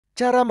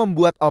Cara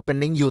membuat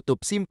opening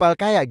YouTube simpel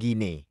kayak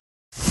gini.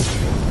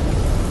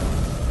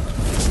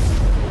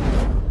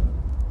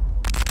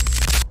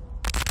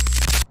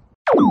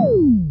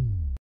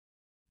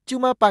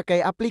 Cuma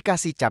pakai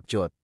aplikasi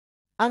Capcut.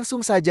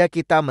 Langsung saja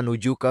kita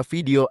menuju ke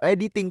video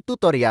editing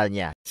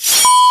tutorialnya.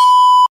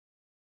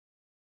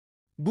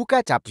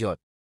 Buka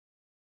Capcut.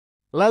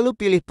 Lalu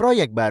pilih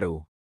proyek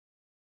baru.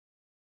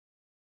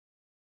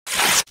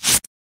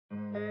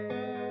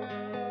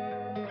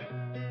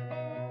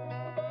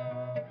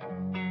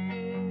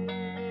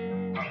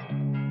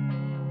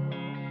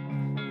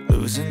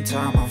 Losing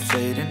time, I'm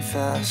fading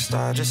fast.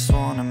 I just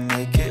wanna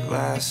make it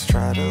last.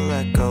 Try to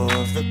let go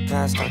of the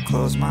past. I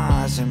close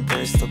my eyes,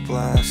 embrace the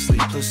blast.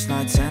 Sleepless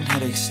nights and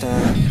headaches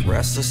stack.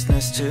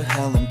 Restlessness to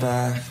hell and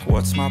back.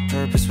 What's my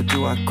purpose? What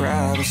do I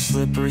grab? A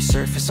slippery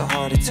surface, a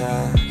heart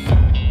attack.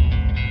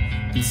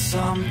 And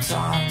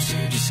sometimes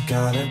you just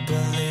gotta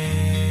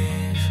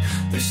believe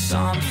there's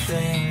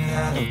something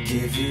that'll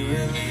give you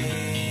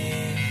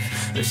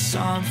relief. There's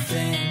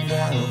something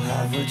that'll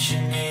have what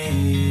you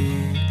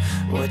need.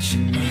 What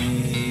you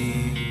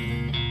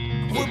need.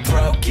 We're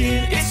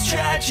broken, it's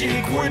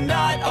tragic. We're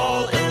not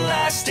all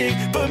elastic,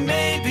 but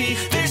maybe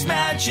there's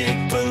magic.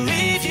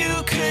 Believe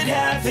you could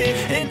have it.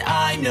 And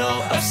I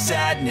know of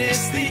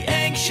sadness, the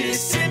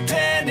anxious and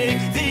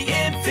panic, the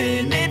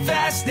infinite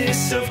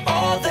vastness of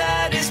all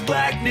that is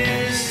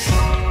blackness.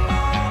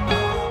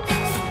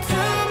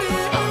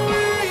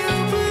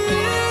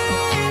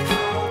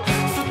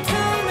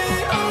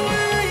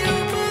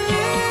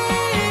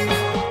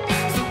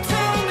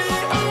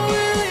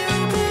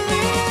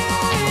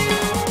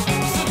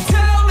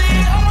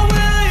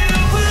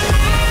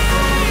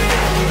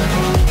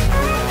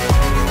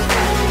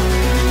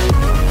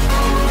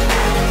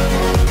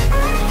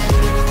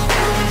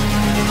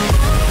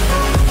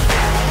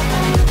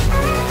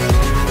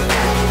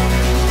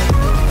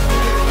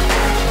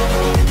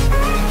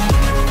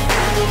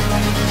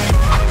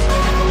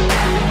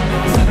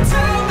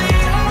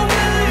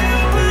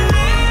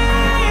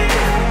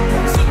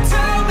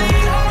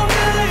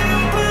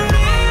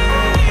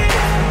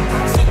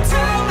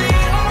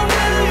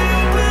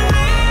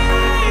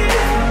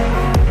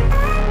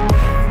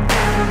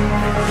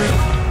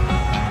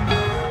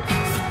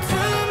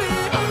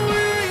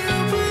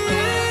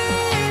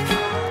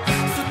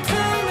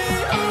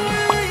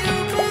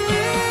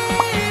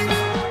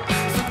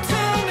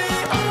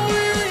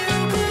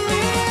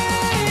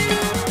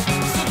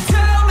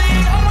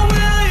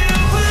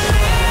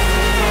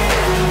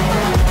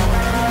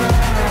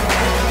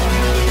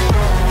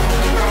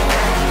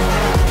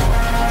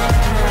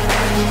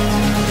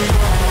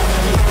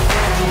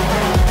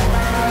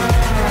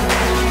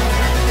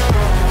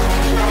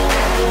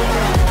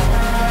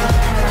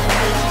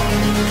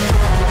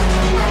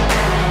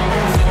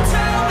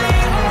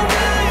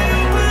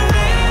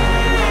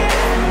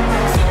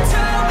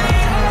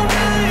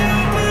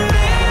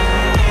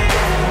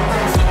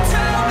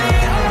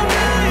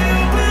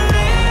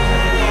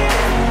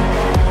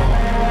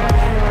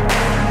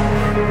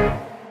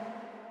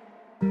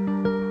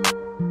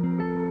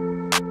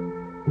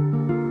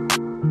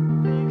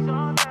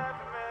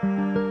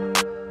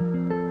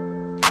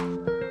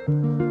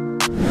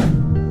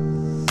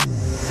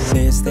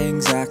 There's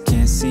things I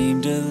can't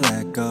seem to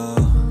let go,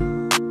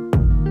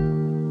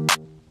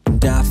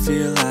 and I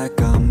feel like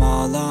I'm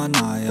all on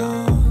my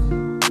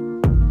own.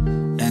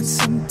 And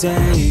some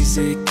days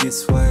it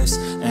gets worse,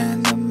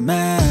 and the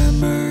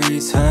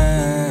memories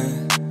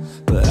hurt,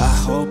 but I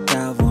hope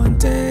that one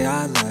day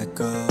I let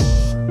go.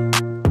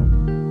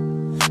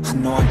 I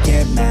know I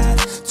get mad,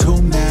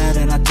 too mad,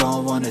 and I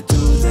don't wanna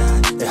do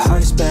that. It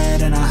hurts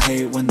bad and I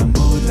hate when the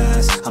mood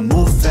lasts. I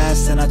move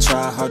fast and I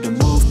try hard to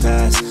move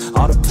past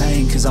all the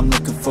pain, cause I'm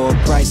looking for a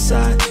bright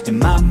side in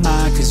my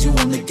mind, cause you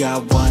only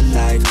got one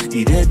life.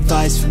 Need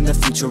advice from the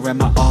future,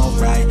 am I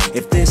alright?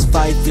 If this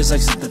fight feels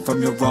like something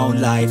from your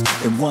own life,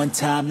 then one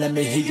time let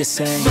me hear you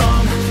sing.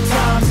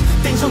 Sometimes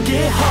things will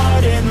get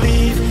hard and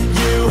leave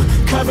you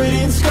covered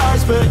in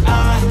scars, but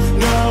I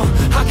know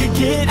I could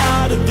get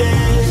out of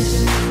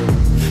this.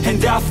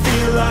 And I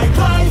feel like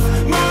life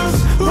moves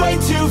way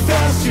too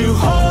fast to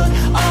hold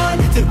on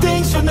to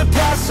things from the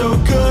past. So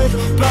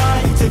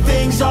goodbye to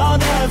things I'll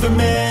never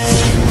miss.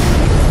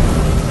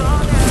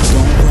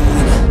 Don't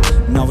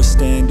run, now we're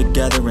staying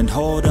together and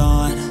hold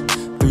on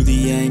through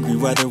the angry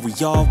weather. We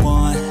all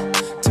want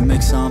to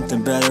make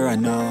something better, I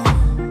know.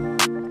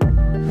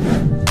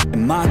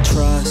 And my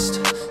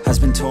trust has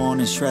been torn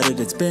and shredded,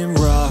 it's been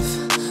rough,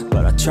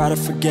 but I try to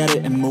forget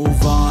it and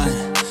move on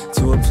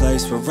to a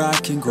place where I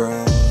can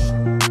grow.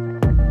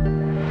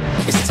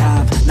 It's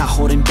time, not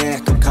holding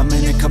back, I'm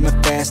coming and coming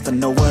fast. I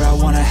know what I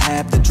wanna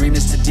have, the dream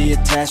is to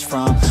detach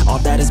from all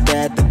that is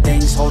bad, the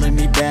things holding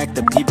me back,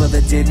 the people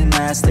that didn't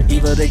last, the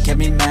evil that kept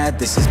me mad.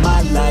 This is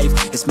my life,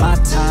 it's my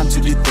time to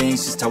do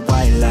things just how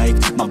I like.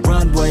 My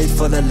runway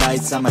for the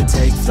lights, I'ma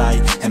take flight,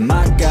 and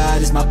my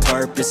God is my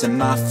purpose and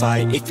my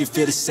fight. If you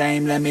feel the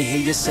same, let me hear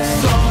you say.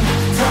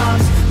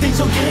 Sometimes things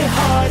will get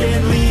hard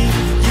and leave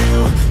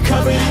you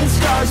covered in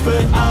scars,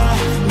 but I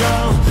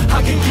know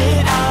I can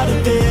get out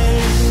of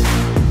this.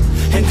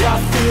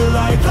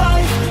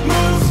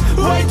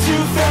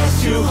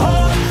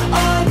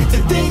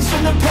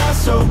 from the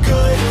past, so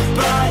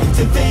goodbye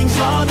to things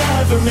I'll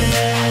never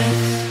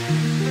miss.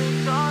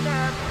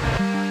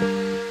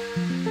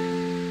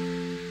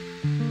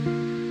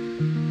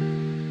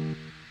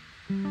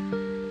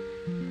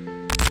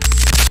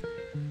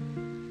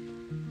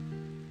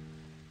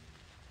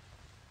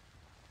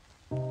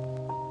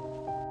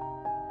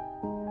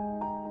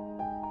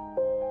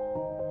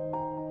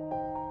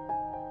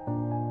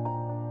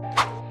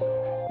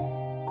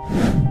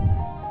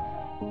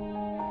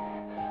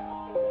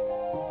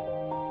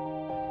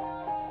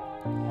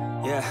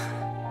 Yeah,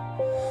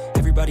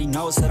 everybody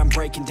knows that I'm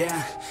breaking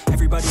down.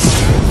 Everybody knows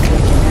I'm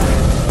breaking now.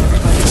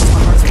 Everybody knows my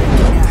heart's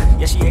breaking now.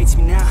 Yeah, she hates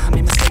me now, I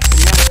made mistakes, but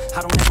now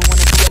I don't ever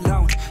wanna be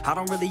alone. I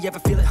don't really ever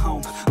feel at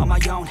home, on my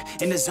own,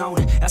 in the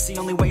zone. That's the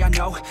only way I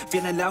know,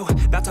 feeling low,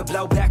 about to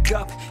blow back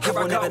up. Here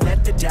I never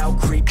let the doubt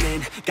creep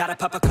in. Gotta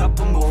pop a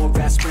couple more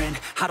aspirin.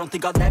 I don't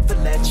think I'll ever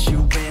let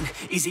you in.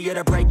 Easier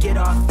to break it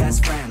off as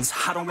friends.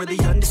 I don't really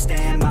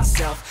understand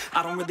myself,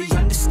 I don't really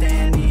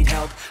understand, need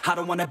help. I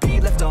don't wanna be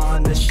left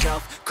on the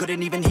shelf.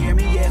 Couldn't even hear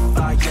me if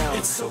I yelled.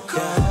 It's so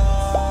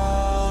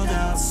cold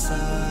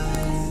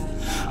outside,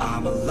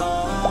 I'm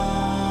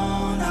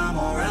alone, I'm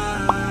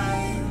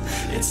alright.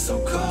 It's so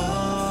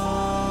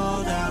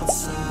cold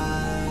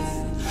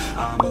outside,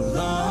 I'm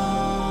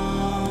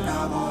alone,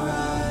 I'm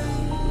alright.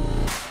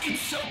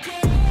 It's so cold.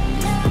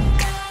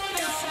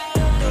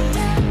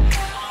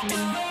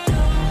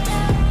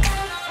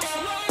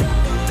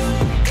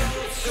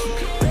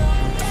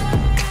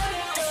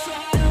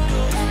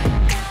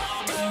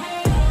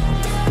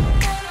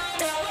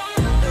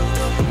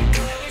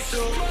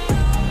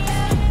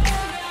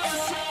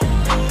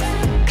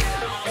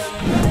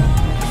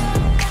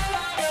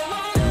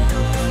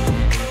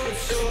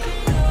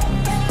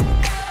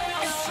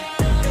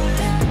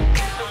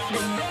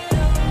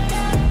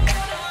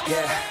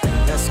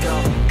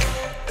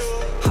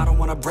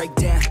 Break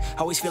down,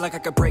 always feel like I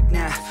could break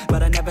now,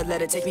 but I never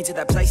let it take me to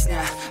that place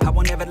now. I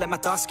won't ever let my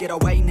thoughts get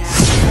away now.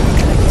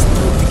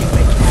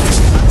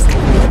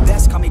 The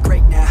best, call me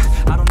great now.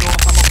 I don't know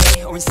if I'm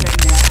okay or insane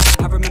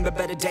now. I remember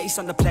better days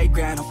on the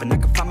playground, hoping I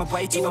could find my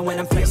way. Even when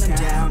I'm feeling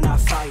down, I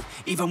fight.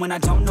 Even when I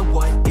don't know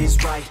what is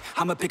right,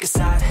 I'ma pick a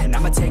side and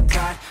I'ma take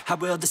pride. I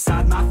will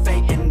decide my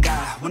fate and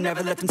I will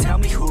never let them tell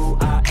me who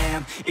I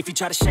am. If you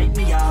try to shake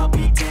me, I'll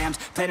be damned.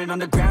 Planet on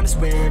the ground is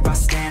where I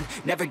stand.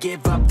 Never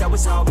give up, that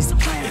was always the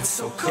plan. It's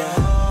so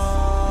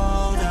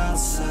cold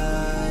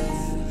outside,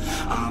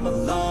 I'm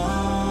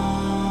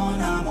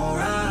alone, I'm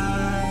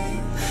alright.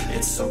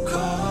 It's so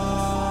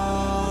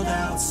cold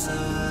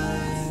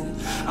outside,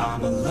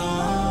 I'm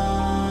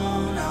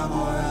alone, I'm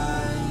alright.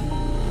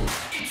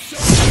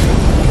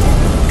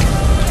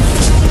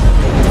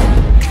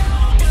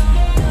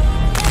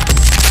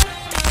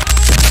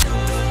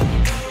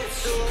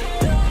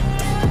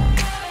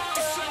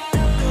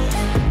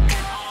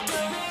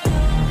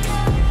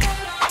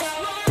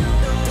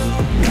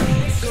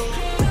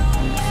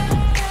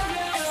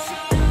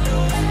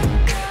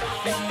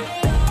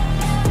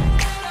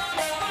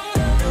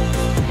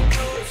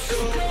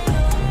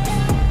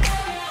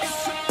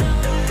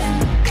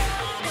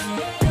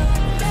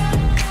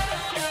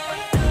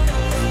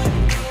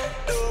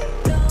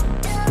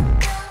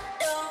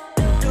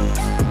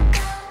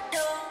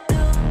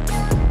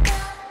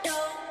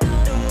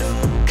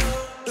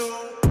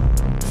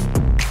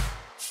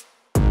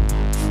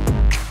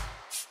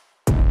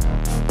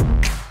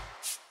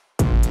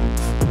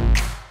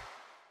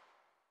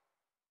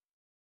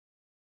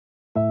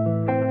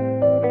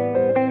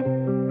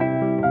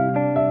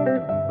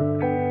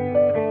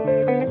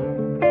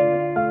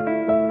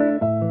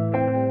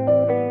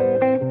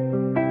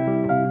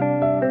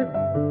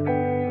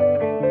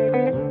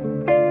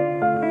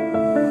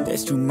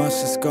 There's too much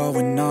that's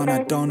going on,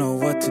 I don't know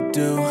what to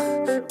do.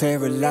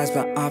 Paralyzed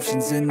by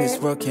options in this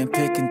world, can't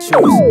pick and choose.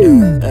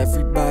 Yeah.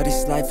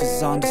 Everybody's life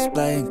is on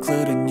display,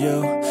 including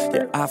you.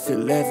 Yeah, I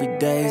feel every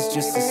day is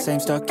just the same,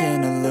 stuck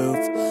in a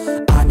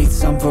loop. I need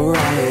some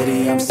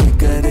variety, I'm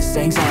sick of this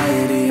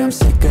anxiety. I'm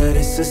sick of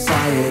this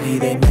society,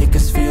 they make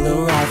us feel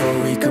a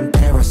rivalry.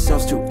 Compare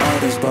ourselves to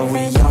others, but we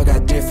all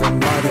got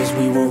different mothers.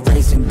 We were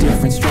raised in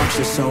different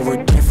structures, so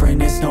we're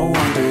different, it's no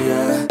wonder,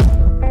 yeah.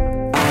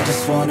 I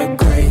just want a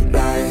great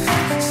life,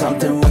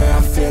 something where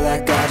I feel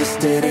like I just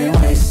didn't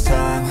waste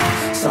time.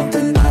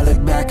 Something I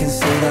look back and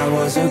say that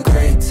was a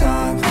great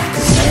time.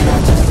 Cause man, I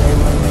just stay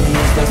with me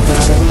if that's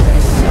not a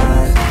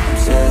wayside.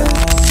 Yeah.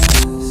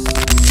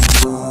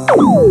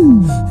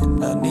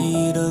 And I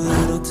need a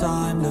little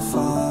time to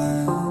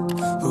find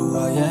who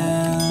I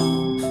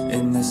am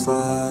in this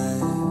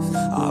life.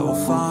 I will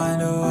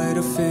find a way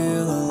to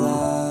feel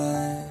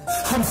alive.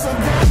 I'm so